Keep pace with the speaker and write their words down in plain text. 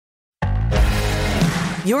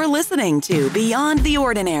You're listening to Beyond the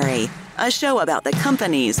Ordinary, a show about the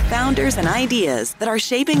companies, founders, and ideas that are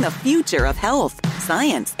shaping the future of health,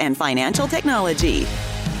 science, and financial technology.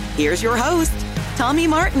 Here's your host, Tommy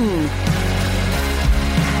Martin.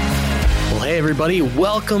 Well, hey, everybody.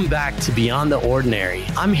 Welcome back to Beyond the Ordinary.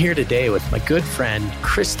 I'm here today with my good friend,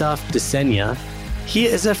 Christophe Desenia. He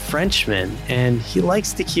is a Frenchman, and he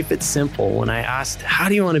likes to keep it simple. When I asked, how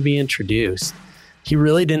do you want to be introduced? He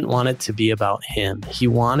really didn't want it to be about him. He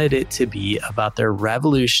wanted it to be about their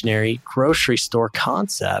revolutionary grocery store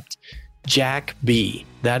concept, Jack B.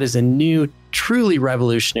 That is a new, truly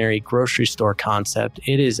revolutionary grocery store concept.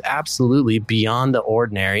 It is absolutely beyond the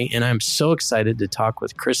ordinary, and I'm so excited to talk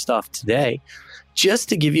with Christophe today. Just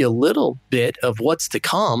to give you a little bit of what's to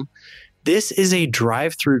come, this is a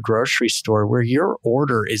drive-through grocery store where your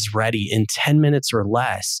order is ready in 10 minutes or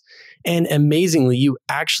less. And amazingly, you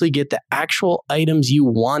actually get the actual items you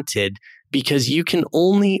wanted because you can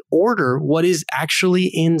only order what is actually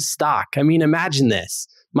in stock. I mean, imagine this.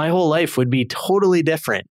 My whole life would be totally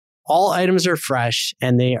different. All items are fresh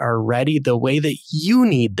and they are ready the way that you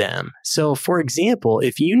need them. So for example,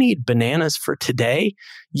 if you need bananas for today,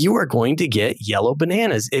 you are going to get yellow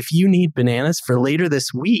bananas. If you need bananas for later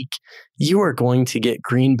this week, you are going to get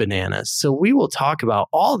green bananas. So we will talk about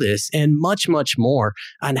all this and much, much more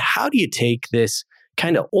on how do you take this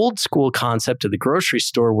kind of old school concept of the grocery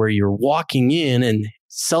store where you're walking in and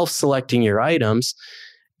self-selecting your items.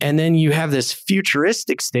 And then you have this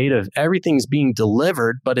futuristic state of everything's being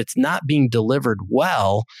delivered, but it's not being delivered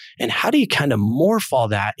well. And how do you kind of morph all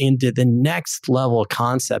that into the next level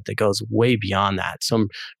concept that goes way beyond that? So I'm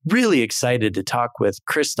really excited to talk with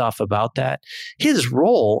Christophe about that. His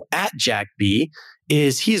role at Jack B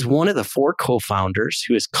is he's one of the 4 co-founders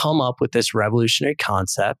who has come up with this revolutionary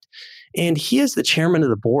concept. And he is the chairman of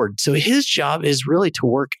the board. So his job is really to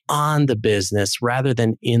work on the business rather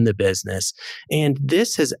than in the business. And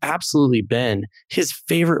this has absolutely been his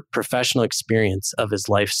favorite professional experience of his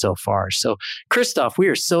life so far. So Christophe, we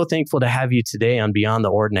are so thankful to have you today on Beyond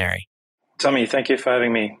the Ordinary. Tommy, thank you for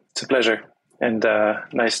having me. It's a pleasure. And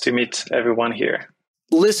nice to meet everyone here.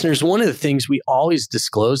 Listeners, one of the things we always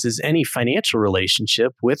disclose is any financial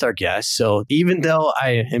relationship with our guests. So even though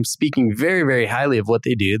I am speaking very, very highly of what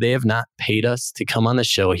they do, they have not paid us to come on the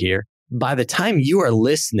show here. By the time you are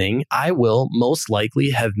listening, I will most likely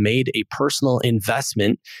have made a personal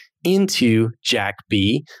investment into Jack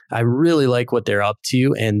B. I really like what they're up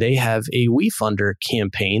to, and they have a WeFunder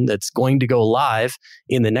campaign that's going to go live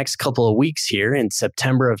in the next couple of weeks here in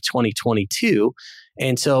September of 2022.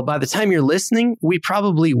 And so by the time you're listening, we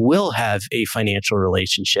probably will have a financial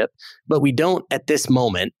relationship, but we don't at this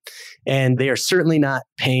moment. And they are certainly not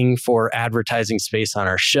paying for advertising space on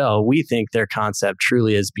our show. We think their concept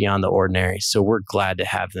truly is beyond the ordinary. So we're glad to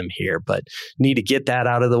have them here, but need to get that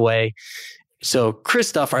out of the way. So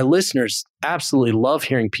Christophe, our listeners absolutely love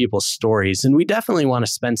hearing people's stories, and we definitely want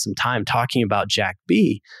to spend some time talking about Jack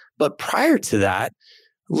B. But prior to that,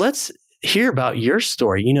 let's hear about your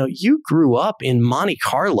story. You know, you grew up in Monte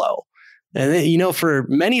Carlo. And, you know, for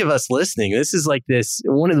many of us listening, this is like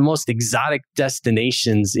one of the most exotic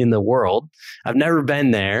destinations in the world. I've never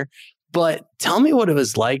been there, but tell me what it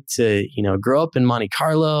was like to, grow up in Monte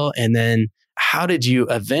Carlo. And then how did you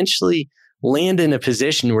eventually land in a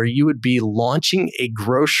position where you would be launching a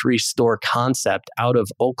grocery store concept out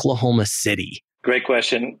of Oklahoma City? Great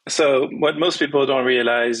question. So what most people don't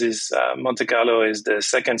realize is Monte Carlo is the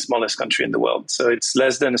second smallest country in the world. So it's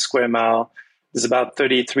less than a square mile. There's about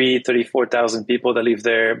 34,000 people that live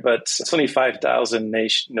there, but it's only 5,000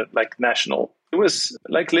 national. It was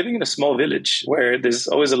like living in a small village where there's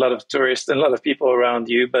always a lot of tourists and a lot of people around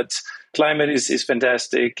you, but climate is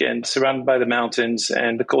fantastic and surrounded by the mountains,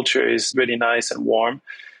 and the culture is really nice and warm.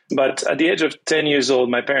 But at the age of 10 years old,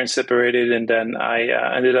 my parents separated, and then I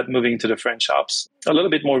ended up moving to the French Alps. A little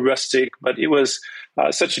bit more rustic, but it was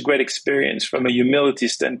such a great experience from a humility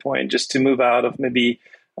standpoint, just to move out of maybe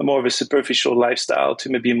more of a superficial lifestyle to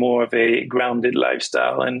maybe more of a grounded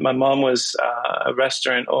lifestyle. And my mom was a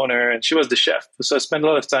restaurant owner, and she was the chef. So I spent a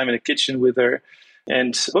lot of time in the kitchen with her.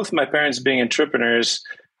 And both of my parents being entrepreneurs,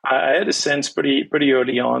 I had a sense pretty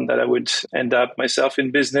early on that I would end up myself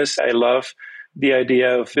in business. I love the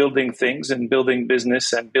idea of building things and building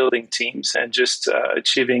business and building teams and just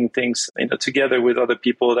achieving things together with other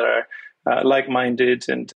people that are like-minded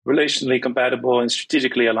and relationally compatible and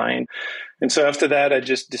strategically aligned. And so after that, I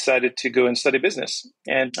just decided to go and study business.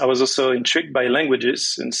 And I was also intrigued by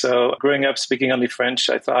languages. And so growing up speaking only French,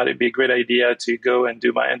 I thought it'd be a great idea to go and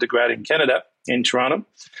do my undergrad in Canada, in Toronto,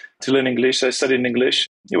 to learn English. I studied English.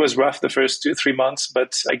 It was rough the first 2, 3 months,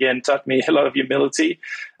 but again, taught me a lot of humility.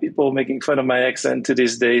 People making fun of my accent to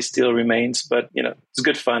this day still remains, but it's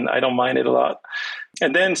good fun. I don't mind it a lot.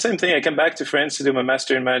 And then same thing, I came back to France to do my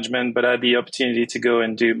master in management, but I had the opportunity to go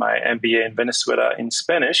and do my MBA in Venezuela in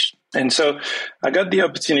Spanish. And so I got the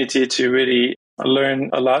opportunity to really learn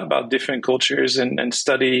a lot about different cultures and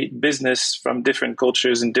study business from different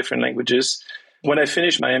cultures and different languages. When I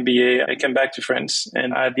finished my MBA, I came back to France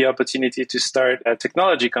and I had the opportunity to start a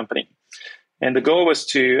technology company. And the goal was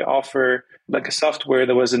to offer like a software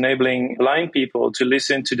that was enabling blind people to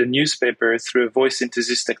listen to the newspaper through a voice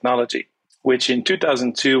synthesis technology, which in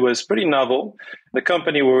 2002 was pretty novel. The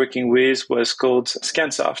company we're working with was called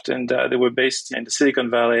Scansoft, and they were based in the Silicon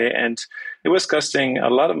Valley. And it was costing a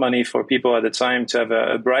lot of money for people at the time to have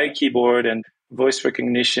a Braille keyboard and voice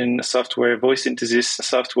recognition software, voice synthesis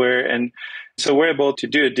software. And so we're able to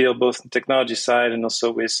do a deal both on the technology side and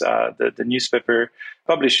also with the newspaper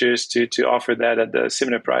publishers to offer that at the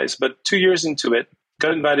similar price. But 2 years into it,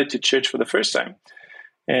 got invited to church for the first time.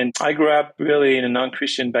 And I grew up really in a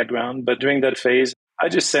non-Christian background, but during that phase, I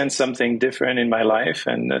just sensed something different in my life.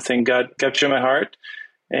 And I think God captured my heart.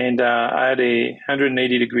 And I had a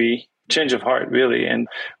 180-degree change of heart, really. And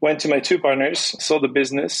went to my two partners, sold the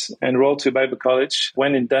business, enrolled to Bible college,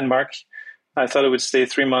 went in Denmark. I thought I would stay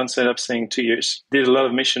 3 months, ended up staying 2 years. Did a lot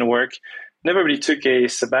of mission work. Never really took a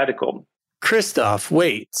sabbatical. Christophe,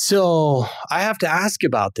 wait. So I have to ask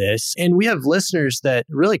about this. And we have listeners that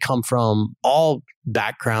really come from all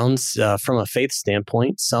backgrounds from a faith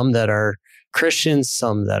standpoint, some that are Christians,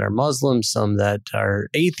 some that are Muslims, some that are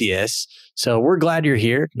atheists. So we're glad you're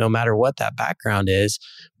here, no matter what that background is.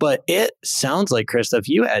 But it sounds like, Christophe,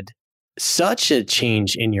 you had such a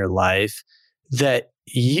change in your life that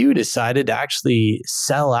you decided to actually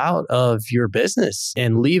sell out of your business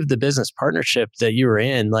and leave the business partnership that you were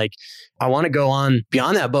in. Like, I want to go on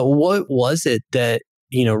beyond that, but what was it that,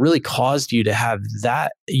 really caused you to have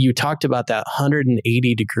that? You talked about that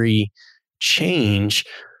 180-degree change.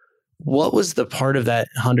 What was the part of that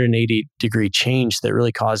 180-degree change that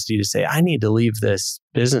really caused you to say, I need to leave this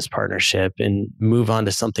business partnership and move on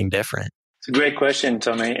to something different? It's a great question,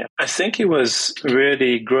 Tommy. I think it was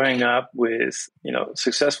really growing up with,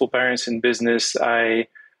 successful parents in business. I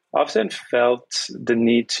often felt the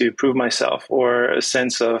need to prove myself or a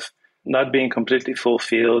sense of not being completely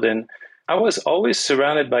fulfilled. And I was always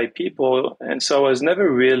surrounded by people. And so I was never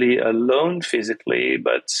really alone physically,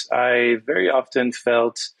 but I very often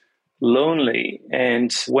felt lonely.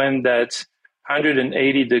 And when that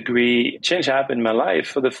 180-degree change happened in my life,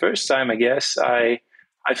 for the first time, I guess, I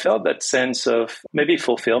felt that sense of maybe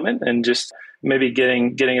fulfillment and just maybe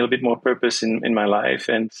getting a little bit more purpose in my life.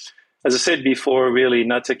 And as I said before, really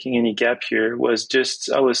not taking any gap here was just,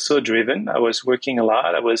 I was so driven. I was working a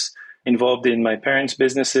lot. I was involved in my parents'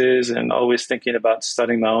 businesses and always thinking about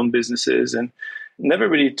starting my own businesses, and never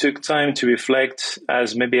really took time to reflect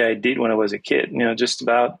as maybe I did when I was a kid, just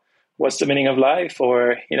about what's the meaning of life,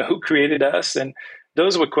 or, who created us? And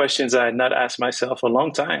those were questions I had not asked myself a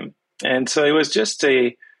long time. And so it was just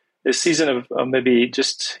a season of maybe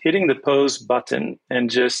just hitting the pause button and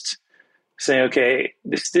just saying, okay,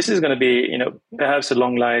 this is going to be, perhaps a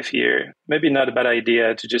long life here. Maybe not a bad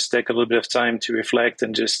idea to just take a little bit of time to reflect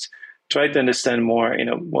and just try to understand more,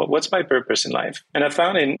 what's my purpose in life? And I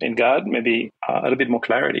found in God maybe a little bit more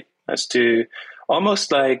clarity as to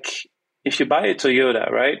almost like if you buy a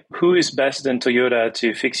Toyota, right? Who is best than Toyota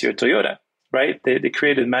to fix your Toyota, right? They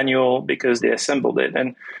created manual because they assembled it.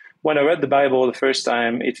 And when I read the Bible the first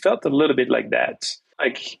time, it felt a little bit like that.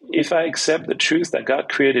 Like if I accept the truth that God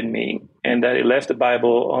created me and that He left the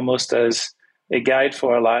Bible almost as a guide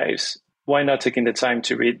for our lives, why not taking the time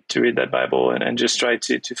to read that Bible and just try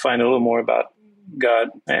to find a little more about God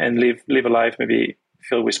and live a life maybe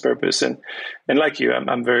filled with purpose. And like you,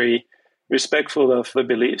 I'm very respectful of the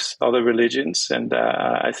beliefs, other religions, and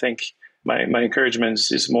I think my encouragement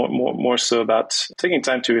is more so about taking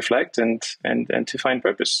time to reflect and to find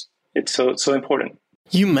purpose. It's so important.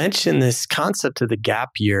 You mentioned this concept of the gap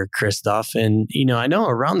year, Christophe, and I know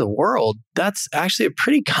around the world that's actually a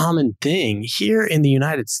pretty common thing. Here in the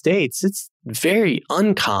United States, it's very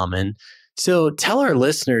uncommon. So tell our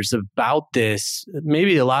listeners about this.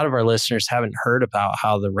 Maybe a lot of our listeners haven't heard about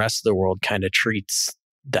how the rest of the world kind of treats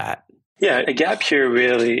that. Yeah, a gap year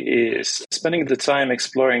really is spending the time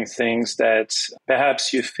exploring things that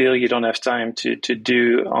perhaps you feel you don't have time to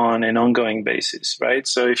do on an ongoing basis, right?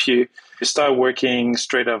 So if you start working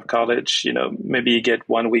straight out of college, maybe you get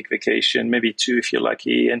 1 week vacation, maybe 2 if you're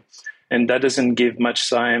lucky, and that doesn't give much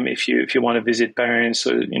time if you want to visit parents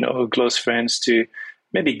or close friends to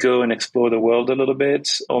maybe go and explore the world a little bit,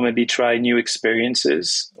 or maybe try new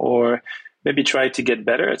experiences, or maybe try to get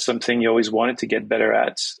better at something you always wanted to get better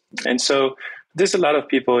at. And so there's a lot of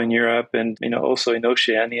people in Europe and, also in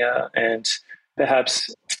Oceania and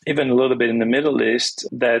perhaps even a little bit in the Middle East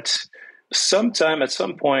that sometime at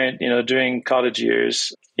some point, during college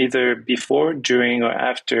years, either before, during, or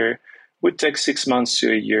after, would take 6 months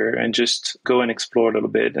to a year and just go and explore a little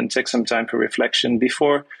bit and take some time for reflection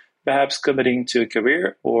before perhaps committing to a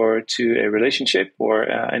career or to a relationship or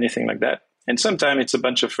anything like that. And sometimes it's a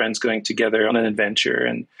bunch of friends going together on an adventure.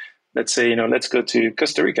 And let's say, let's go to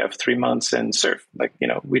Costa Rica for 3 months and surf.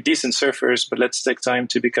 We're decent surfers, but let's take time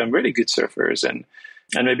to become really good surfers and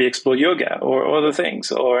maybe explore yoga or other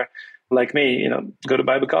things. Or like me, go to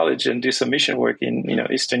Bible college and do some mission work in,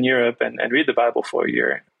 Eastern Europe and read the Bible for a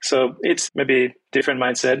year. So it's maybe different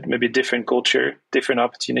mindset, maybe different culture, different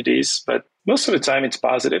opportunities, but most of the time it's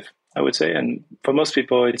positive, I would say. And for most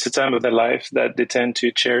people, it's a time of their life that they tend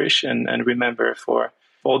to cherish and remember for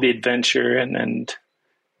all the adventure and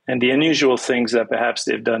the unusual things that perhaps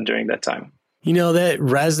they've done during that time. That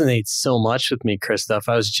resonates so much with me, Christoph.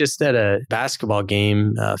 I was just at a basketball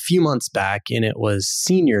game a few months back, and it was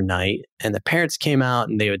senior night, and the parents came out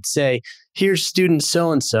and they would say, here's student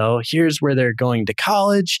so-and-so, here's where they're going to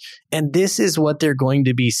college, and this is what they're going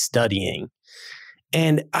to be studying.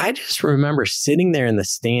 And I just remember sitting there in the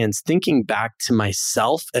stands, thinking back to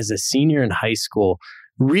myself as a senior in high school,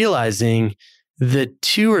 realizing the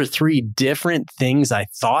 2 or 3 different things I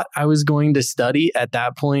thought I was going to study at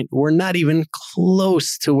that point were not even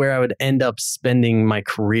close to where I would end up spending my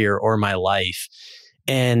career or my life.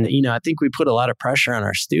 And, I think we put a lot of pressure on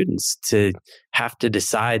our students to have to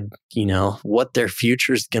decide, what their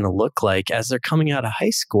future is going to look like as they're coming out of high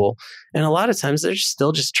school. And a lot of times they're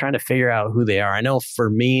still just trying to figure out who they are. I know for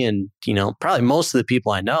me and, probably most of the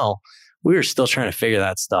people I know, we were still trying to figure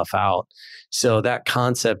that stuff out. So that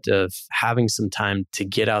concept of having some time to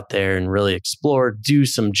get out there and really explore, do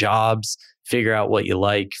some jobs, figure out what you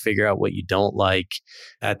like, figure out what you don't like.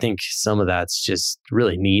 I think some of that's just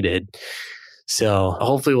really needed. So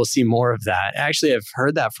hopefully we'll see more of that. Actually, I've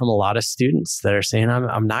heard that from a lot of students that are saying,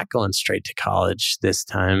 I'm not going straight to college this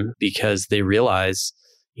time because they realize,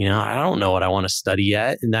 I don't know what I want to study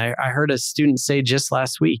yet. And I heard a student say just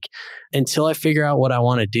last week, until I figure out what I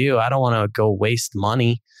want to do, I don't want to go waste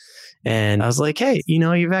money. And I was like, hey,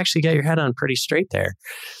 you've actually got your head on pretty straight there.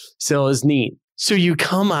 So it was neat. So you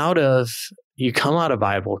come out of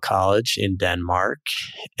Bible college in Denmark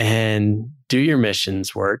and do your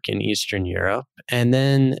missions work in Eastern Europe. And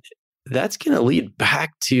then that's going to lead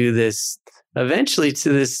back to this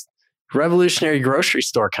revolutionary grocery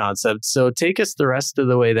store concept. So take us the rest of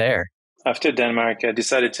the way there. After Denmark, I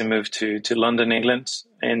decided to move to London, England.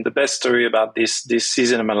 And the best story about this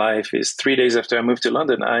season of my life is 3 days after I moved to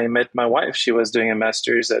London, I met my wife. She was doing a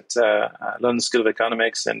master's at London School of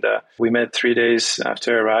Economics. And we met 3 days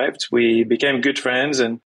after I arrived. We became good friends.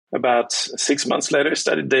 And about 6 months later,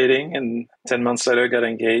 started dating. And 10 months later, got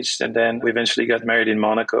engaged. And then we eventually got married in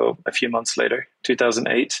Monaco a few months later,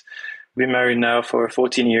 2008. We've been married now for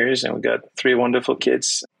 14 years and we got 3 wonderful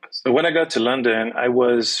kids. So when I got to London, I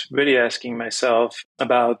was really asking myself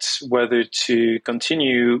about whether to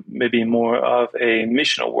continue maybe more of a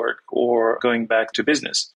missional work or going back to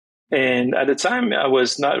business. And at the time, I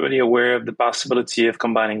was not really aware of the possibility of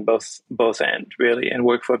combining both ends, really, and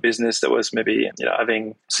work for a business that was maybe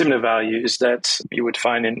having similar values that you would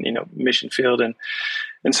find in mission field.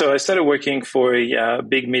 And so I started working for a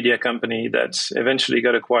big media company that eventually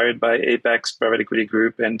got acquired by Apex Private Equity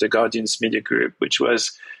Group and the Guardians Media Group, which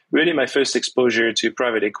was really my first exposure to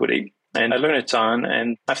private equity. And I learned a ton.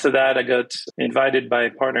 And after that, I got invited by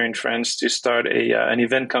a partner in France to start an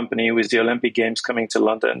event company with the Olympic Games coming to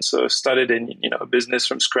London. So I started a business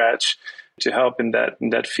from scratch to help in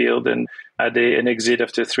that field, and had an exit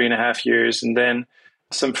after 3.5 years. And then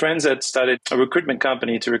some friends had started a recruitment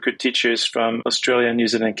company to recruit teachers from Australia, New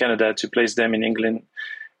Zealand, and Canada to place them in England.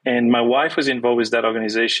 And my wife was involved with that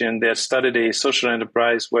organization. They had started a social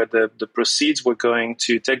enterprise where the proceeds were going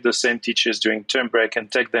to take those same teachers during term break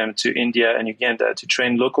and take them to India and Uganda to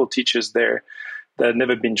train local teachers there that had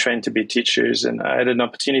never been trained to be teachers. And I had an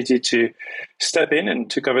opportunity to step in and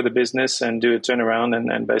took over the business and do a turnaround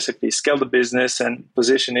and basically scale the business and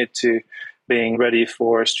position it to being ready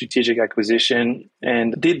for strategic acquisition,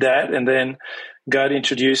 and did that. And then got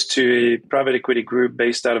introduced to a private equity group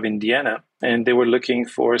based out of Indiana. And they were looking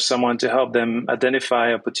for someone to help them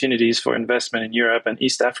identify opportunities for investment in Europe and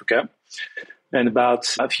East Africa. And about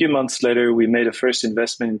a few months later, we made a first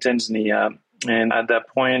investment in Tanzania. And at that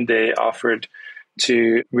point, they offered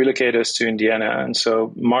to relocate us to Indiana. And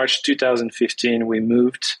so March 2015, we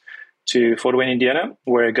moved to Fort Wayne, Indiana,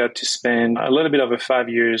 where I got to spend a little bit over 5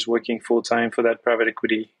 years working full-time for that private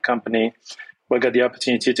equity company. Where I got the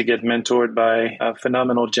opportunity to get mentored by a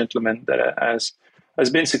phenomenal gentleman that has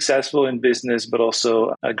been successful in business, but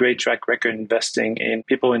also a great track record investing in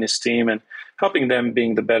people in his team and helping them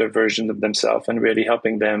being the better version of themselves and really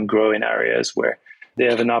helping them grow in areas where they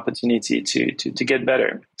have an opportunity to get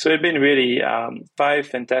better. So it's been really 5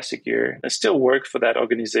 fantastic years. I still work for that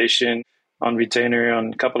organization on retainer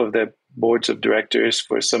on a couple of their boards of directors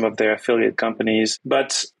for some of their affiliate companies.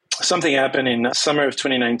 But something happened in summer of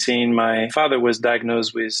 2019. My father was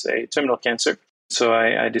diagnosed with a terminal cancer. So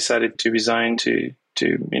I decided to resign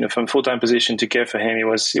from full-time position to care for him.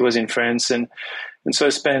 He was in France. And so I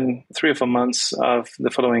spent 3 or 4 months of the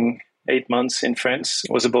following 8 months in France.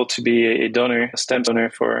 Was able to be a donor, a stem donor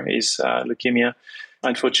for his leukemia.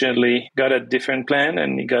 Unfortunately, got a different plan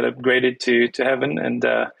and he got upgraded to heaven. And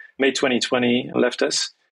May 2020 left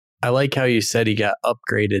us. I like how you said he got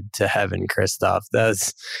upgraded to heaven, Christophe.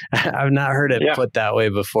 I've not heard it put that way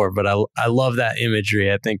before, but I love that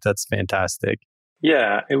imagery. I think that's fantastic.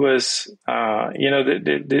 Yeah, it was,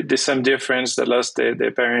 there's some dear friends that lost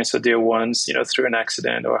their parents or dear ones, through an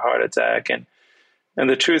accident or a heart attack. And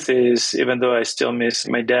the truth is, even though I still miss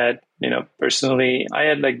my dad, personally, I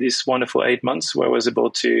had like this wonderful 8 months where I was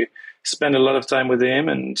able to spend a lot of time with him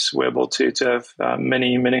and we're able to have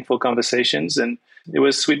many meaningful conversations. And it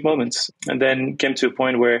was sweet moments. And then came to a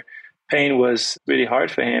point where pain was really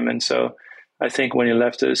hard for him. And so I think when he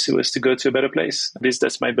left us, it was to go to a better place. At least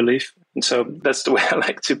that's my belief. And so that's the way I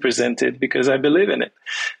like to present it because I believe in it.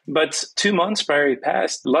 But 2 months prior he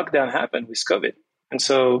passed, lockdown happened with COVID. And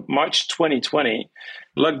so March 2020,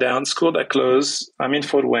 lockdown, school that closed. I'm in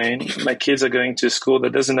Fort Wayne. My kids are going to a school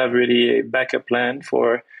that doesn't have really a backup plan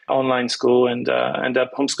for online school and end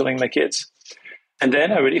up homeschooling my kids. And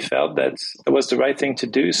then I really felt that it was the right thing to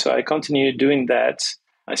do. So I continued doing that.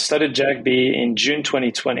 I started Jack B in June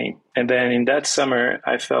 2020. And then in that summer,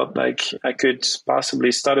 I felt like I could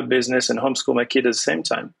possibly start a business and homeschool my kid at the same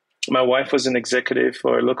time. My wife was an executive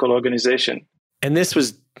for a local organization. And this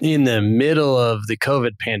was in the middle of the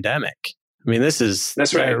COVID pandemic. I mean,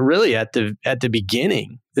 that's right. Really at the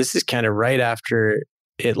beginning. This is kind of right after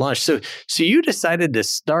it launched. So you decided to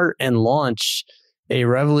start and launch a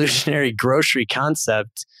revolutionary grocery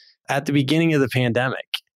concept at the beginning of the pandemic.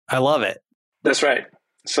 I love it. That's right.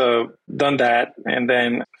 So done that and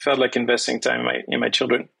then felt like investing time in my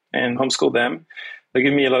children and homeschool them. They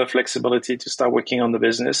give me a lot of flexibility to start working on the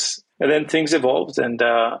business. And then things evolved. And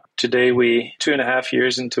today 2.5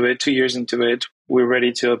 years into it, 2 years into it, we're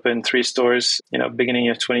ready to open 3 stores, beginning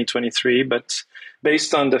of 2023. But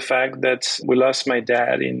based on the fact that we lost my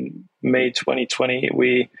dad in May 2020,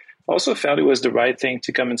 we also felt it was the right thing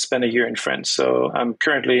to come and spend a year in France. So I'm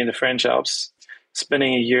currently in the French Alps,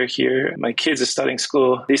 spending a year here. My kids are starting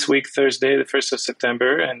school this week, Thursday, the 1st of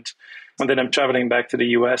September. And then I'm traveling back to the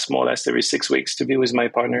US more or less every 6 weeks to be with my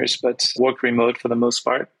partners, but work remote for the most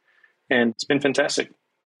part. And it's been fantastic.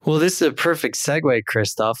 Well, this is a perfect segue,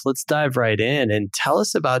 Christophe. Let's dive right in and tell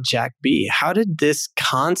us about Jack B. How did this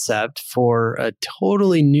concept for a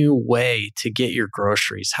totally new way to get your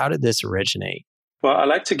groceries, how did this originate? Well, I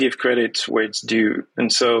like to give credit where it's due.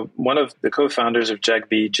 And so one of the co-founders of Jack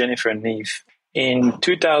B, Jennifer Neef, in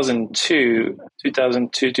 2002,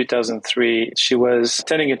 2003, she was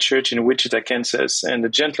attending a church in Wichita, Kansas, and the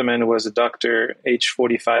gentleman was a doctor, age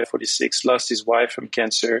 45, 46, lost his wife from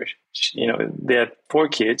cancer. They had 4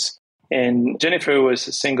 kids. And Jennifer was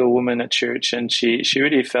a single woman at church, and she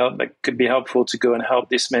really felt like it could be helpful to go and help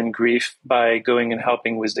this man grieve by going and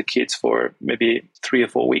helping with the kids for maybe 3 or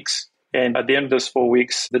 4 weeks. And at the end of those 4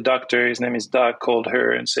 weeks, the doctor, his name is Doc, called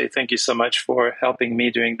her and said, "Thank you so much for helping me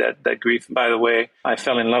during that grief. By the way, I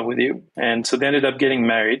fell in love with you." And so they ended up getting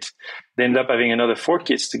married. They ended up having another 4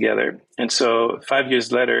 kids together. And so 5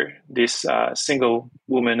 years later, this single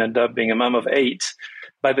woman ended up being a mom of 8.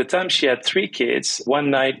 By the time she had 3 kids,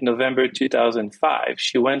 one night, November 2005,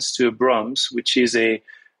 she went to Brahms, which is a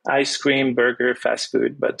ice cream, burger, fast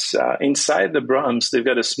food. But inside the Brahms, they've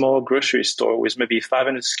got a small grocery store with maybe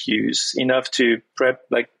 500 SKUs, enough to prep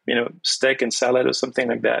steak and salad or something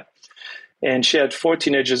like that. And she had 4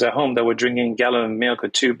 teenagers at home that were drinking a gallon of milk or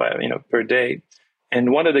 2 per day.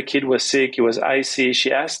 And one of the kids was sick. He was icy.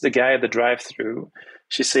 She asked the guy at the drive-thru,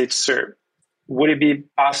 she said, "Sir, would it be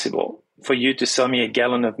possible for you to sell me a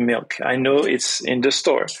gallon of milk? I know it's in the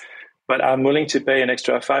store, but I'm willing to pay an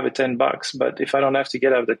extra $5 or $10. But if I don't have to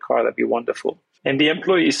get out of the car, that'd be wonderful." And the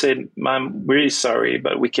employee said, "I'm really sorry,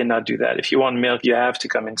 but we cannot do that. If you want milk, you have to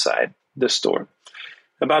come inside the store."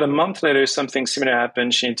 About a month later, something similar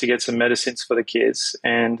happened. She needed to get some medicines for the kids.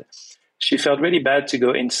 And she felt really bad to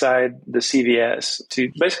go inside the CVS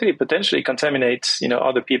to basically potentially contaminate,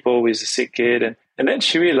 other people with a sick kid. And then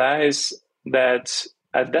she realized that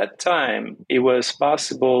at that time, it was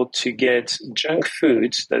possible to get junk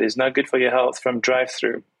food that is not good for your health from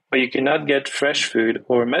drive-through, but you cannot get fresh food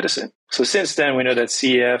or medicine. So since then, we know that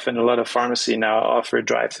CEF and a lot of pharmacy now offer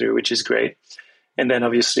drive-through, which is great. And then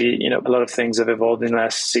obviously, a lot of things have evolved in the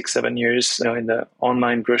last 6-7 years, in the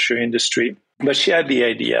online grocery industry. But she had the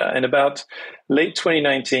idea. And about late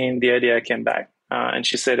 2019, the idea came back. And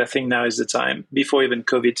she said, I think now is the time, before even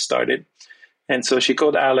COVID started. And so she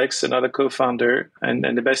called Alex, another co-founder, and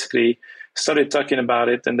they basically started talking about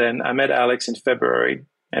it. And then I met Alex in February.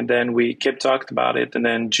 And then we kept talking about it. And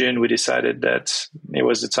then June, we decided that it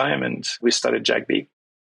was the time, and we started JackB.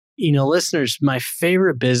 Listeners, my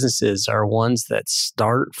favorite businesses are ones that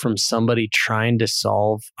start from somebody trying to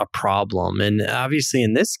solve a problem. And obviously,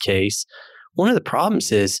 in this case, one of the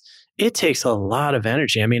problems is it takes a lot of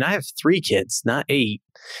energy. I mean, I have 3 kids, not 8.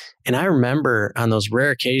 And I remember on those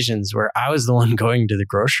rare occasions where I was the one going to the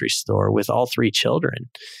grocery store with all 3 children,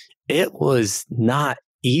 it was not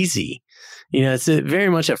easy. It's very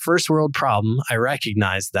much a first world problem. I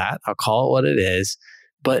recognize that. I'll call it what it is.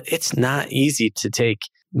 But it's not easy to take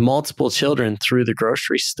multiple children through the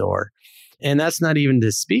grocery store. And that's not even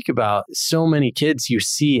to speak about so many kids you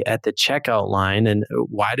see at the checkout line. And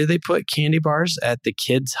why do they put candy bars at the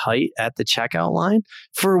kids' height at the checkout line?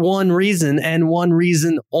 For one reason, and one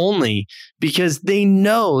reason only, because they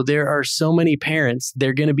know there are so many parents,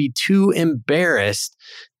 they're going to be too embarrassed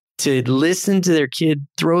to listen to their kid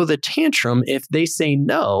throw the tantrum if they say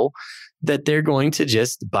no, that they're going to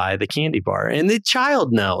just buy the candy bar. And the child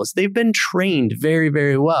knows. They've been trained very,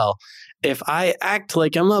 very well. If I act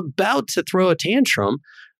like I'm about to throw a tantrum,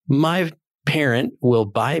 my parent will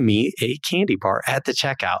buy me a candy bar at the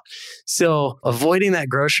checkout. So avoiding that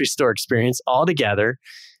grocery store experience altogether.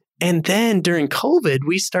 And then during COVID,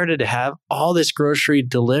 we started to have all this grocery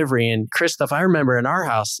delivery. And Christoph, I remember in our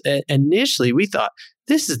house, initially we thought,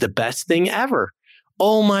 this is the best thing ever.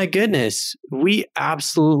 Oh my goodness, we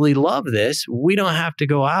absolutely love this. We don't have to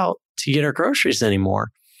go out to get our groceries anymore.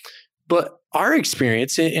 But our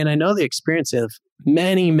experience, and I know the experience of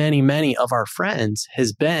many, many, many of our friends,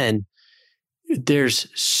 has been there's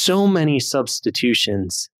so many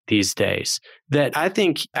substitutions these days that I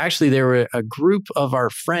think actually there were a group of our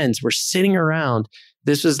friends were sitting around.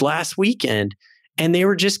 This was last weekend, and they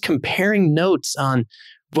were just comparing notes on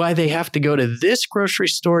why they have to go to this grocery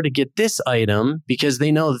store to get this item because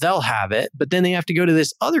they know they'll have it, but then they have to go to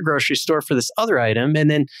this other grocery store for this other item.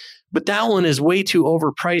 But that one is way too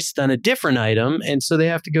overpriced on a different item. And so they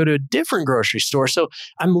have to go to a different grocery store. So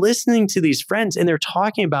I'm listening to these friends and they're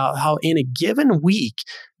talking about how in a given week,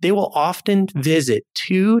 they will often visit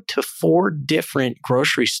 2 to 4 different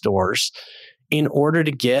grocery stores in order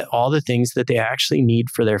to get all the things that they actually need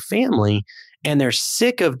for their family. And they're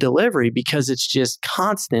sick of delivery because it's just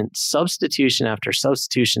constant substitution after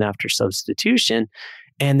substitution after substitution.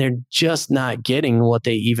 And they're just not getting what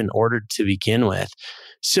they even ordered to begin with.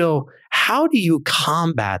 So how do you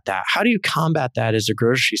combat that? How do you combat that as a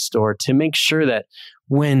grocery store to make sure that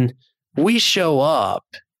when we show up,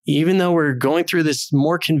 even though we're going through this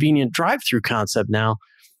more convenient drive-through concept now,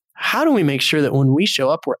 how do we make sure that when we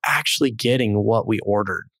show up, we're actually getting what we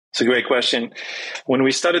ordered? It's a great question. When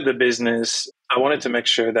we started the business, I wanted to make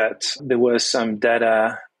sure that there was some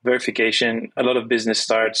data verification. A lot of business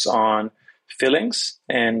starts on feelings,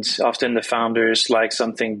 and often the founders like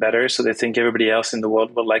something better, so they think everybody else in the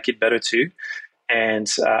world will like it better too.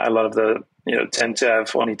 And a lot of the tend to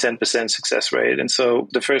have only 10% success rate. And so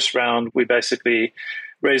the first round, we basically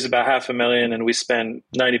raised about $500,000, and we spent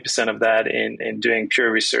 90% of that in doing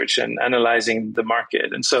pure research and analyzing the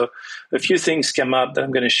market. And so a few things came up that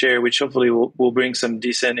I'm going to share, which hopefully will bring some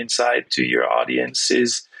decent insight to your audience.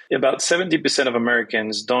 Is about 70% of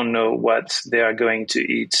Americans don't know what they are going to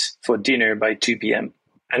eat for dinner by 2 p.m.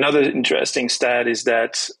 Another interesting stat is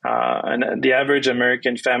that the average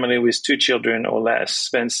American family with 2 children or less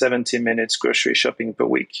spends 70 minutes grocery shopping per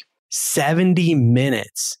week. 70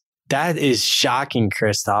 minutes. That is shocking,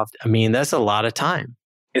 Christoph. I mean, that's a lot of time.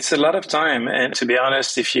 It's a lot of time. And to be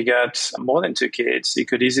honest, if you got more than 2 kids, it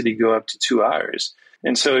could easily go up to 2 hours.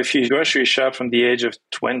 And so if you grocery shop from the age of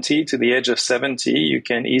 20 to the age of 70, you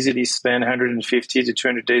can easily spend 150 to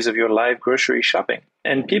 200 days of your life grocery shopping.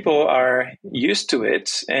 And people are used to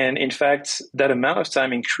it. And in fact, that amount of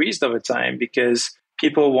time increased over time because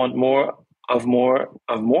people want more of more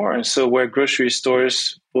of more. And so where grocery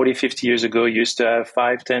stores 40, 50 years ago used to have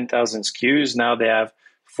 5,000, 10,000 SKUs, now they have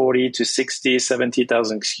 40 to 60,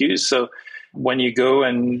 70,000 SKUs. So when you go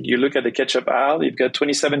and you look at the ketchup aisle, you've got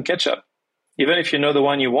 27 ketchup. Even if you know the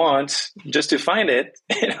one you want, just to find it,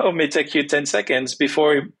 may take you 10 seconds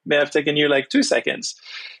before it may have taken you like 2 seconds.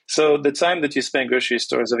 So the time that you spend in grocery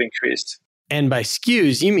stores have increased. And by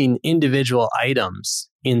SKUs, you mean individual items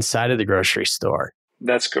inside of the grocery store.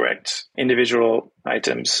 That's correct. Individual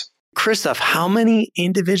items. Christoph, how many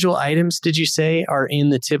individual items did you say are in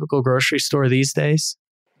the typical grocery store these days?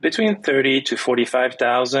 Between 30 to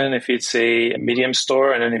 45,000 if it's a medium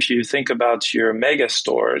store. And then if you think about your mega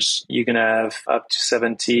stores, you can have up to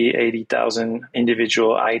 70, 80,000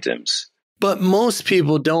 individual items. But most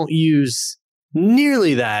people don't use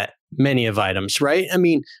nearly that many of items, right? I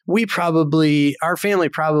mean, our family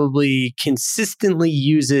probably consistently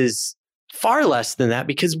uses far less than that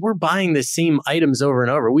because we're buying the same items over and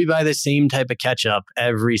over. We buy the same type of ketchup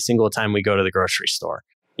every single time we go to the grocery store.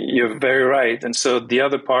 You're very right. And so the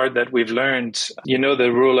other part that we've learned,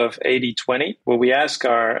 the rule of 80-20, where we ask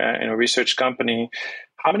our research company,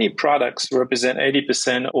 how many products represent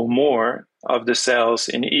 80% or more of the sales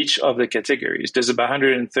in each of the categories? There's about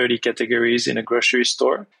 130 categories in a grocery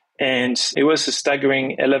store, and it was a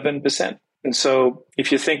staggering 11%. And so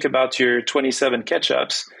if you think about your 27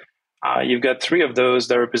 ketchups, you've got 3 of those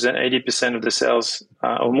that represent 80% of the sales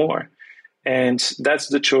or more. And that's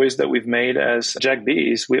the choice that we've made as Jack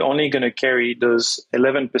B's. We're only going to carry those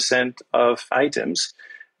 11% of items.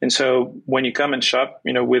 And so when you come and shop,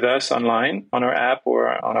 with us online, on our app or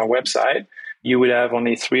on our website, you would have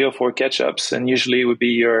only 3 or 4 ketchups. And usually it would be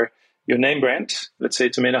your name brand, let's say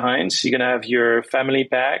Tomato Heinz. You're going to have your family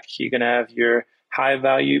pack. You're going to have your high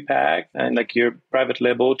value pack and like your private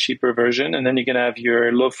label, cheaper version. And then you're going to have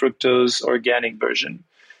your low fructose organic version.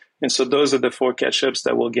 And so those are the 4 ketchups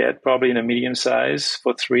that we'll get probably in a medium size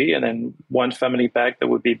for 3, and then 1 family pack that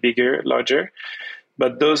would be bigger, larger.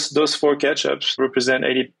 But those 4 ketchups represent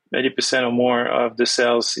 80% or more of the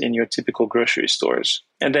sales in your typical grocery stores.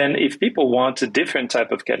 And then if people want a different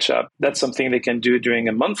type of ketchup, that's something they can do during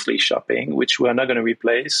a monthly shopping, which we're not going to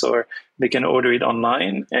replace, or they can order it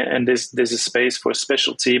online. And there's a space for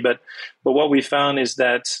specialty. But what we found is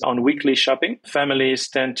that on weekly shopping, families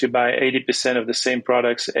tend to buy 80% of the same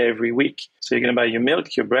products every week. So you're going to buy your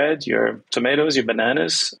milk, your bread, your tomatoes, your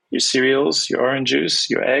bananas, your cereals, your orange juice,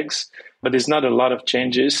 your eggs. But there's not a lot of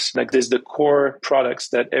changes. Like there's the core products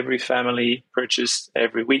that every family purchases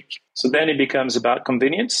every week. So then it becomes about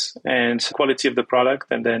convenience and quality of the product,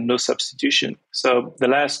 and then no substitution. So the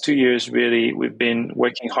last 2 years, really, we've been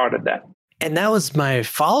working hard at that. And that was my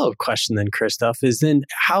follow-up question then, Christoph, is then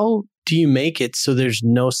how do you make it so there's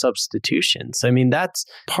no substitutions? I mean, that's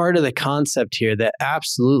part of the concept here that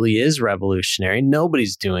absolutely is revolutionary.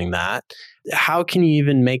 Nobody's doing that. How can you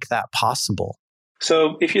even make that possible?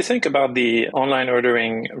 So if you think about the online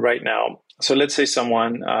ordering right now, so let's say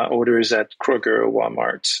someone orders at Kroger or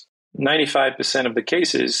Walmart, 95% of the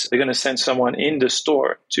cases, they're going to send someone in the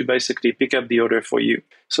store to basically pick up the order for you.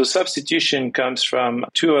 So substitution comes from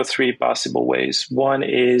 2 or 3 possible ways. One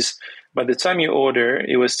is by the time you order,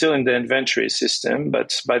 it was still in the inventory system,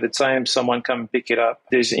 but by the time someone come pick it up,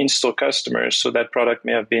 there's in-store customers, so that product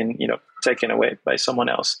may have been, taken away by someone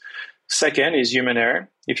else. Second is human error.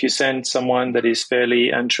 If you send someone that is fairly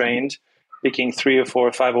untrained, picking 3 or 4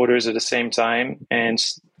 or 5 orders at the same time, and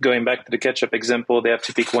going back to the ketchup example, they have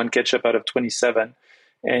to pick 1 ketchup out of 27.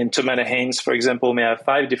 And Tomato Heinz, for example, may have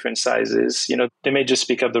 5 different sizes. They may just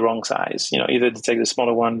pick up the wrong size. Either they take the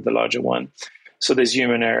smaller one, the larger one. So there's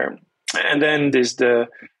human error. And then there's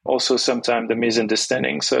also sometimes the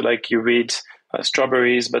misunderstanding. So like you read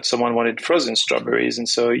strawberries, but someone wanted frozen strawberries. And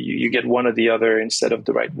so you get one or the other instead of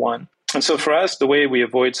the right one. And so for us, the way we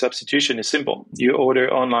avoid substitution is simple. You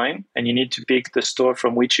order online and you need to pick the store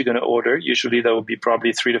from which you're going to order. Usually that will be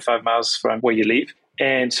probably 3 to 5 miles from where you live.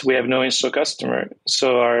 And we have no in-store customer.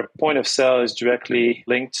 So our point of sale is directly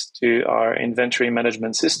linked to our inventory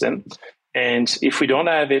management system. And if we don't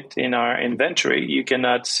have it in our inventory, you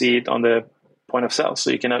cannot see it on the point of sale. So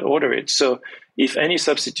you cannot order it. So if any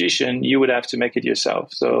substitution, you would have to make it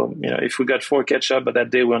yourself. So, if we got 4 ketchup, but that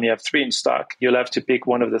day we only have 3 in stock, you'll have to pick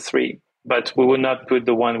one of the 3. But we will not put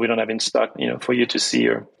the one we don't have in stock, for you to see.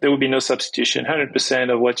 Or there will be no substitution.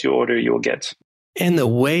 100% of what you order, you'll get. And the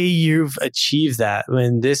way you've achieved that,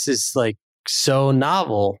 when this is like so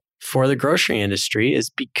novel for the grocery industry, is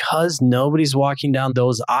because nobody's walking down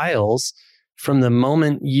those aisles from the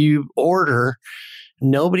moment you order.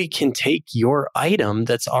 Nobody can take your item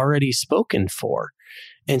that's already spoken for.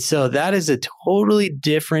 And so that is a totally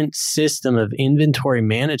different system of inventory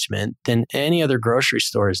management than any other grocery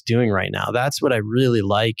store is doing right now. That's what I really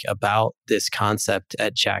like about this concept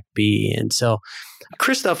at Jack B. And so,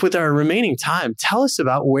 Christoph, with our remaining time, tell us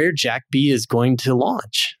about where Jack B is going to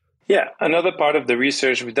launch. Yeah, another part of the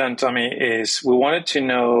research we've done, Tommy, is we wanted to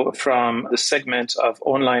know from the segment of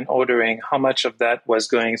online ordering how much of that was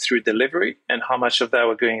going through delivery and how much of that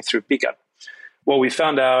was going through pickup. What we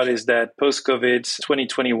found out is that post-COVID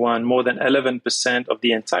 2021, more than 11% of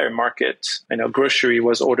the entire market, grocery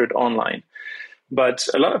was ordered online. But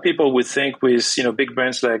a lot of people would think with, big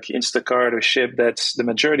brands like Instacart or Shipt that the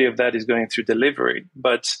majority of that is going through delivery.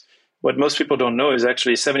 But what most people don't know is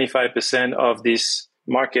actually 75% of this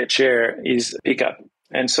market share is pickup.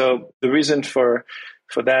 And so the reason for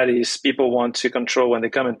that is people want to control when they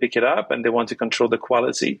come and pick it up, and they want to control the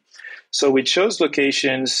quality. So we chose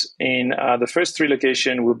locations in the first 3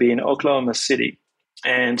 locations will be in Oklahoma City.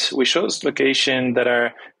 And we chose locations that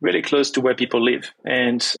are really close to where people live.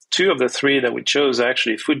 And 2 of the 3 that we chose are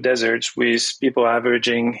actually food deserts with people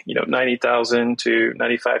averaging, $90,000 to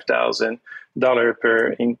 $95,000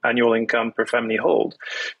 per annual income per family hold.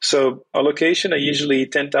 So our location are usually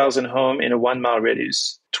 10,000 home in a 1 mile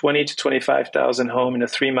radius, 20 to 25,000 home in a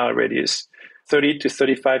 3 mile radius, 30 to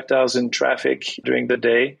 35,000 traffic during the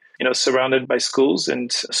day, surrounded by schools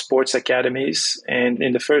and sports academies. And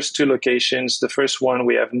in the first 2 locations, the first one,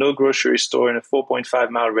 we have no grocery store in a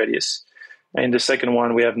 4.5 mile radius. And the second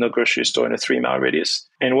one, we have no grocery store in a 3 mile radius.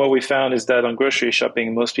 And what we found is that on grocery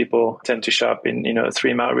shopping, most people tend to shop in, a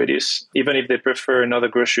 3 mile radius. Even if they prefer another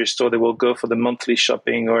grocery store, they will go for the monthly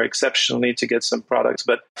shopping or exceptionally to get some products.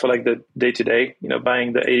 But for like the day to day,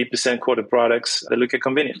 buying the 80% quarter products, they look at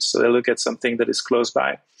convenience. So they look at something that is close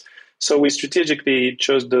by. So we strategically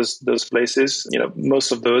chose those places.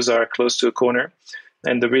 Most of those are close to a corner.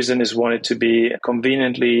 And the reason is wanted to be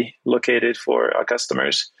conveniently located for our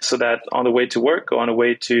customers so that on the way to work or on the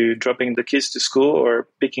way to dropping the kids to school or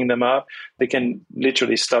picking them up, they can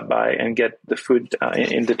literally stop by and get the food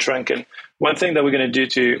in the trunk. And one thing that we're going to do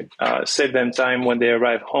to save them time when they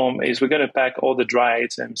arrive home is we're going to pack all the dry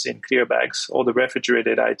items in clear bags, all the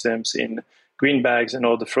refrigerated items in green bags, and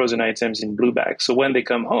all the frozen items in blue bags. So when they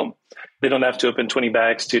come home, they don't have to open 20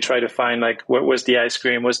 bags to try to find where's the ice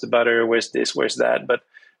cream, where's the butter, where's this, where's that. But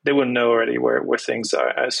they will know already where things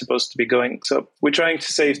are supposed to be going. So we're trying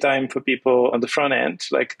to save time for people on the front end.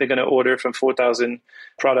 Like they're going to order from 4,000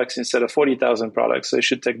 products instead of 40,000 products. So it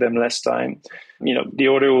should take them less time. The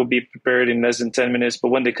order will be prepared in less than 10 minutes. But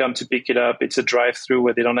when they come to pick it up, it's a drive-through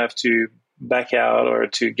where they don't have to back out or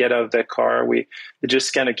to get out of their car. They just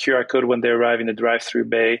scan a QR code when they arrive in the drive-through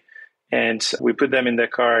bay. And we put them in their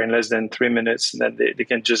car in less than 3 minutes, and then they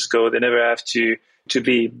can just go. They never have to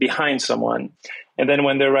be behind someone. And then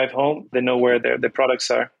when they arrive home, they know where their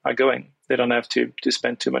products are going. They don't have to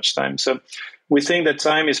spend too much time. So we think that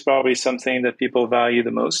time is probably something that people value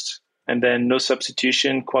the most. And then no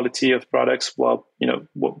substitution, quality of products,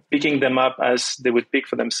 picking them up as they would pick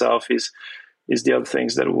for themselves is the other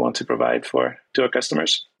things that we want to provide to our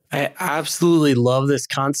customers. I absolutely love this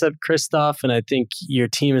concept, Christoph. And I think your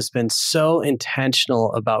team has been so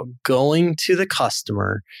intentional about going to the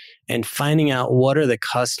customer and finding out what are the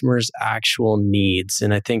customer's actual needs.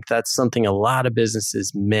 And I think that's something a lot of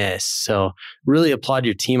businesses miss. So really applaud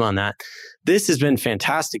your team on that. This has been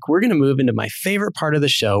fantastic. We're going to move into my favorite part of the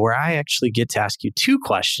show where I actually get to ask you 2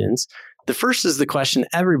 questions. The first is the question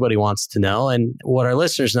everybody wants to know. And what our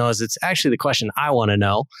listeners know is it's actually the question I want to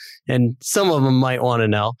know. And some of them might want to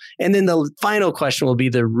know. And then the final question will be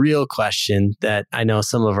the real question that I know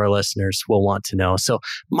some of our listeners will want to know. So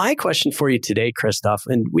my question for you today, Christoph,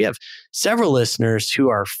 and we have several listeners who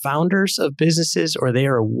are founders of businesses or they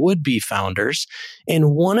are would-be founders.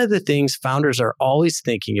 And one of the things founders are always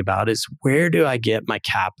thinking about is where do I get my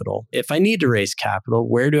capital? If I need to raise capital,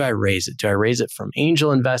 where do I raise it? Do I raise it from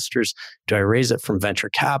angel investors? Do I raise it from venture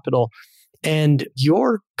capital? And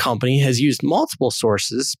your company has used multiple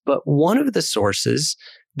sources, but one of the sources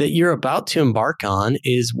that you're about to embark on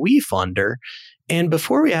is WeFunder. And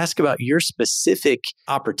before we ask about your specific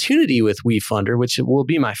opportunity with WeFunder, which will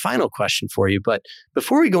be my final question for you, but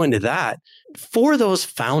before we go into that, for those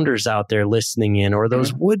founders out there listening in or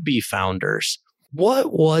those would-be founders,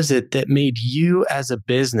 what was it that made you as a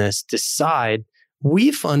business decide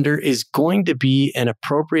WeFunder is going to be an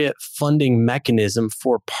appropriate funding mechanism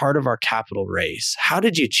for part of our capital raise? How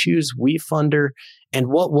did you choose WeFunder? And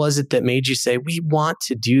what was it that made you say, we want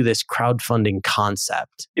to do this crowdfunding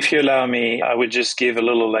concept? If you allow me, I would just give a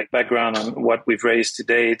little background on what we've raised to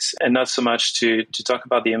date, and not so much to talk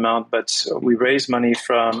about the amount, but we raised money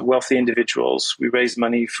from wealthy individuals. We raised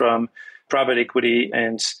money from private equity.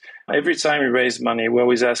 And every time we raise money, we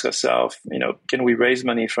always ask ourselves, can we raise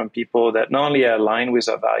money from people that not only align with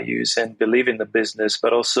our values and believe in the business,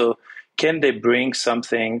 but also can they bring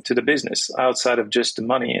something to the business outside of just the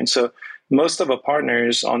money? And so most of our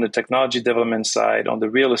partners on the technology development side, on the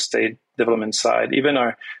real estate development side, even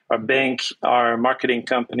our bank, our marketing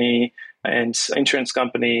company, and insurance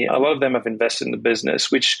company, a lot of them have invested in the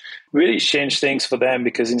business, which really changed things for them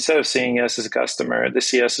because instead of seeing us as a customer, they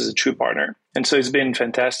see us as a true partner. And so it's been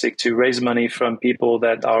fantastic to raise money from people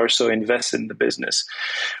that are also invested in the business.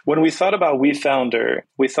 When we thought about WeFounder,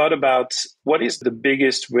 we thought about what is the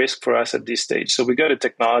biggest risk for us at this stage. So we got a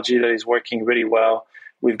technology that is working really well.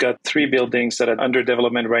 We've got 3 buildings that are under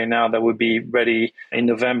development right now that would be ready in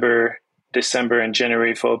November, December, and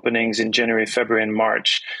January for openings in January, February, and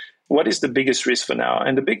March. What is the biggest risk for now?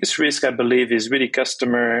 And the biggest risk, I believe, is really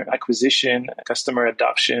customer acquisition, customer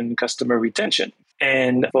adoption, customer retention.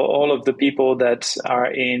 And for all of the people that are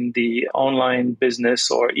in the online business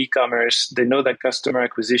or e-commerce, they know that customer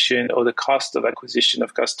acquisition or the cost of acquisition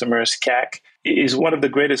of customers, CAC, is one of the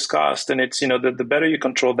greatest costs. And it's, the better you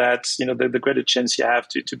control that, the greater chance you have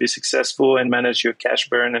to be successful and manage your cash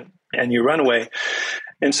burn and your runway.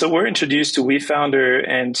 And so we're introduced to WeFounder,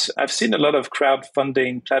 and I've seen a lot of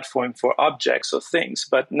crowdfunding platform for objects or things,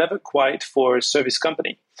 but never quite for a service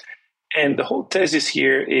company. And the whole thesis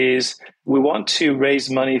here is we want to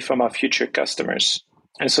raise money from our future customers.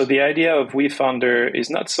 And so the idea of WeFounder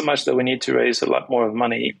is not so much that we need to raise a lot more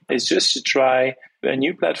money. It's just to try a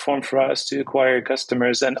new platform for us to acquire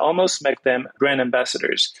customers and almost make them brand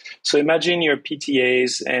ambassadors. So imagine your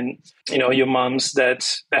PTAs and, your moms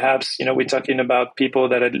that perhaps, we're talking about people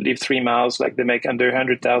that live 3 miles, like they make under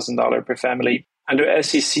 $100,000 per family. Under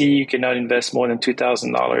SEC, you cannot invest more than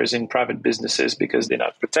 $2,000 in private businesses because they're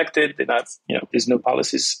not protected. They're not, there's no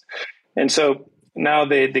policies. And so now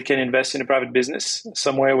they can invest in a private business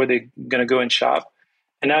somewhere where they're going to go and shop.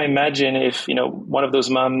 And now imagine if, one of those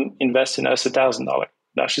mom invests in us $1,000.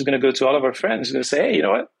 Now she's going to go to all of her friends. She's going to say, hey, you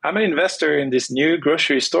know what? I'm an investor in this new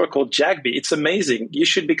grocery store called Jack B. It's amazing. You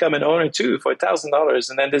should become an owner too for $1,000.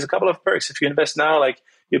 And then there's a couple of perks. If you invest now, like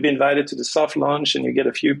you'll be invited to the soft launch and you get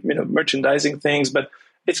a few, merchandising things, but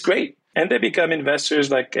it's great. And they become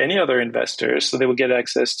investors like any other investors. So they will get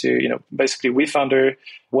access to, basically WeFounder,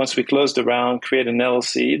 once we close the round, create an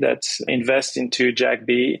LLC that invests into Jack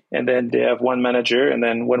B. And then they have one manager. And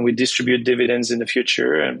then when we distribute dividends in the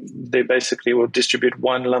future, they basically will distribute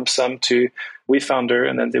one lump sum to WeFounder.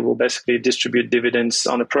 And then they will basically distribute dividends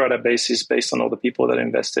on a pro rata basis based on all the people that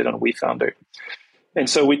invested on WeFounder. And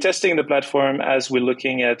so we're testing the platform as we're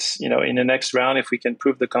looking at, in the next round, if we can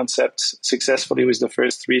prove the concept successfully with the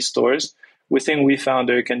first 3 stores, we think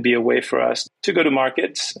WeFounder can be a way for us to go to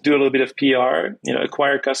market, do a little bit of PR,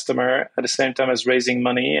 acquire customer at the same time as raising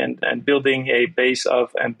money and building a base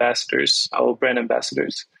of ambassadors, our brand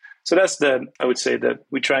ambassadors. So that's I would say that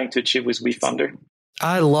we're trying to achieve with WeFounder.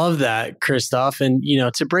 I love that, Christophe. And,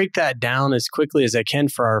 to break that down as quickly as I can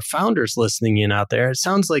for our founders listening in out there, it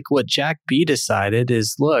sounds like what Jack B decided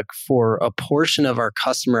is, look, for a portion of our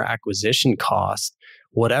customer acquisition cost,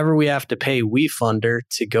 whatever we have to pay WeFounder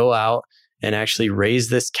to go out and actually raise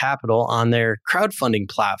this capital on their crowdfunding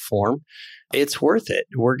platform, it's worth it.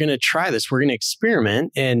 We're going to try this. We're going to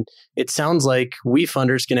experiment. And it sounds like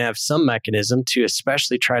WeFounder is going to have some mechanism to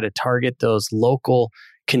especially try to target those local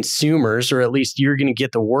consumers, or at least you're going to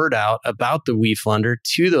get the word out about the WeFounder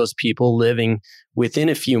to those people living within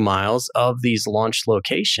a few miles of these launch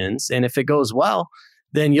locations. And if it goes well,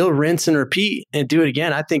 then you'll rinse and repeat and do it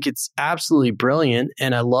again. I think it's absolutely brilliant.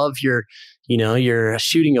 And I love you're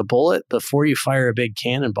shooting a bullet before you fire a big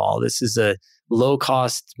cannonball. This is a low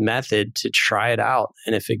cost method to try it out.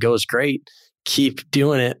 And if it goes great, keep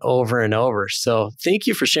doing it over and over. So thank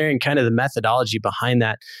you for sharing kind of the methodology behind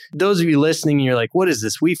that. Those of you listening, you're like, what is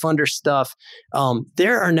this WeFounder stuff?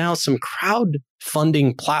 There are now some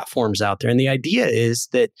crowdfunding platforms out there. And the idea is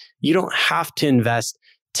that you don't have to invest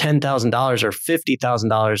 $10,000 or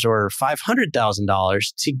 $50,000 or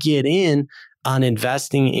 $500,000 to get in on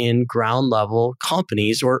investing in ground level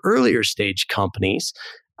companies or earlier stage companies.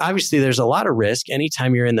 Obviously, there's a lot of risk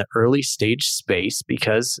anytime you're in the early stage space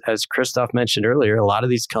because, as Christophe mentioned earlier, a lot of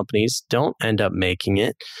these companies don't end up making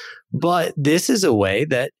it. But this is a way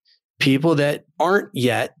that people that aren't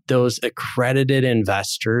yet those accredited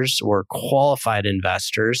investors or qualified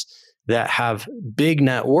investors that have big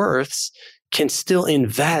net worths can still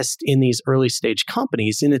invest in these early stage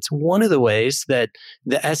companies. And it's one of the ways that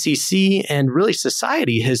the SEC and really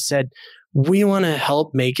society has said, we want to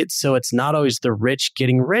help make it so it's not always the rich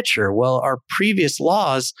getting richer. Well, our previous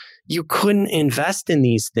laws, you couldn't invest in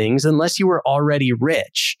these things unless you were already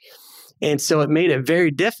rich. And so it made it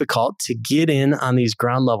very difficult to get in on these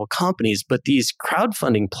ground level companies. But these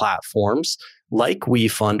crowdfunding platforms like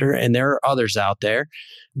WeFunder, and there are others out there,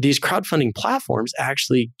 these crowdfunding platforms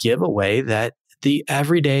actually give away that the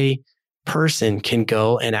everyday person can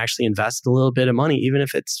go and actually invest a little bit of money, even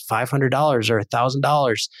if it's $500 or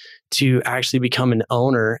 $1,000 to actually become an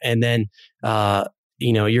owner. And then,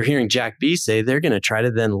 you're hearing Jack B say they're going to try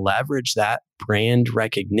to then leverage that brand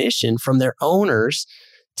recognition from their owners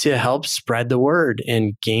to help spread the word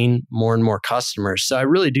and gain more and more customers. So I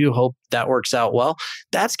really do hope that works out well.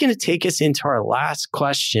 That's going to take us into our last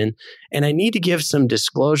question. And I need to give some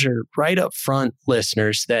disclosure right up front,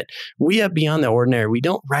 listeners, that we at Beyond the Ordinary, we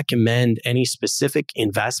don't recommend any specific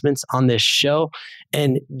investments on this show.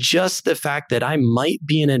 And just the fact that I might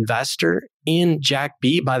be an investor in Jack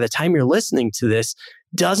B by the time you're listening to this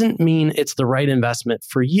doesn't mean it's the right investment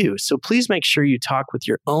for you. So please make sure you talk with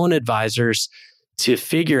your own advisors to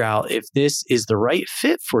figure out if this is the right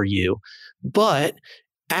fit for you. But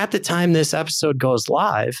at the time this episode goes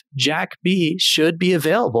live, Jack B should be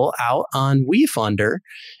available out on WeFunder.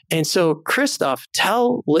 And so, Christoph,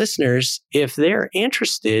 tell listeners if they're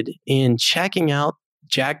interested in checking out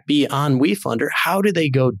Jack B on WeFunder, how do they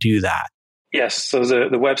go do that? Yes. So the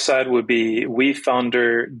website would be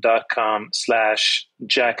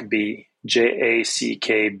wefounder.com/JackB,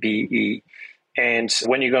 JACKBE. And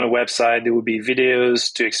when you go on a website, there will be videos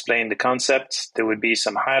to explain the concept. There would be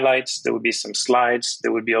some highlights. There would be some slides.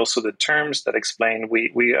 There would be also the terms that explain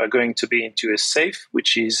we are going to be into a SAFE,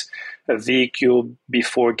 which is a vehicle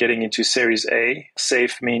before getting into Series A.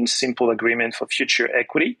 SAFE means Simple Agreement for Future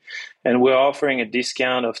Equity. And we're offering a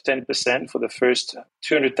discount of 10% for the first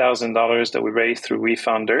 $200,000 that we raise through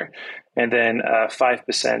WeFunder, and then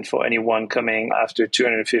 5% for anyone coming after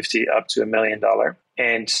 $250,000 up to $1 million.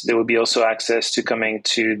 And there will be also access to coming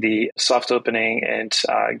to the soft opening and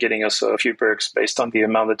getting also a few perks based on the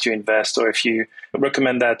amount that you invest, or if you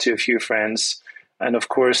recommend that to a few friends. And of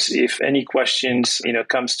course, if any questions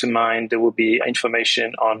comes to mind, there will be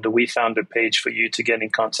information on the WeFounder page for you to get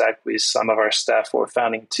in contact with some of our staff or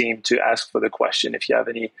founding team to ask for the question if you have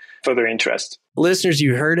any further interest. Listeners,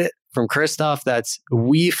 you heard it from Christoph. That's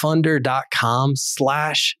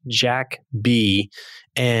wefunder.com/JackB.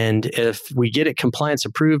 And if we get it compliance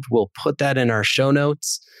approved, we'll put that in our show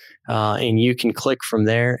notes and you can click from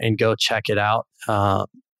there and go check it out.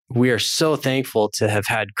 We are so thankful to have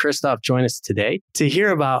had Christoph join us today to hear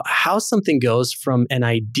about how something goes from an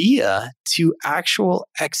idea to actual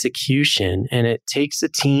execution. And it takes a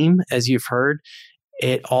team, as you've heard.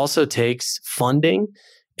 It also takes funding.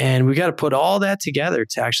 And we got to put all that together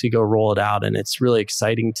to actually go roll it out. And it's really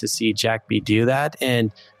exciting to see Jack B do that.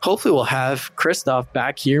 And hopefully we'll have Christoph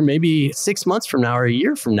back here maybe 6 months from now or a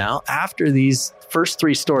year from now after these first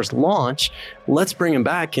 3 stores launch. Let's bring him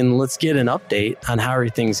back and let's get an update on how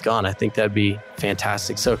everything's gone. I think that'd be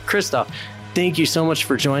fantastic. So Christoph, thank you so much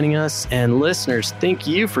for joining us. And listeners, thank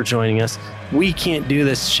you for joining us. We can't do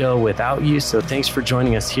this show without you. So thanks for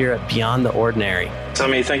joining us here at Beyond the Ordinary.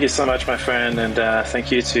 Tommy, thank you so much, my friend. And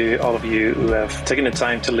thank you to all of you who have taken the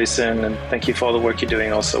time to listen. And thank you for all the work you're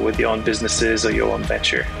doing also with your own businesses or your own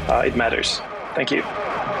venture. It matters. Thank you.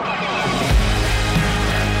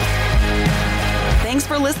 Thanks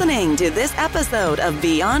for listening to this episode of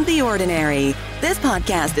Beyond the Ordinary. This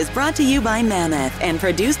podcast is brought to you by Mammoth and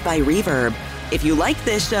produced by Reverb. If you like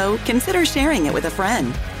this show, consider sharing it with a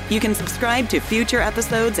friend. You can subscribe to future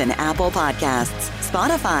episodes in Apple Podcasts,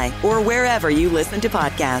 Spotify, or wherever you listen to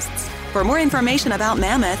podcasts. For more information about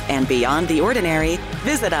Mammoth and Beyond the Ordinary,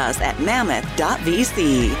 visit us at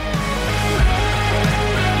mammoth.vc.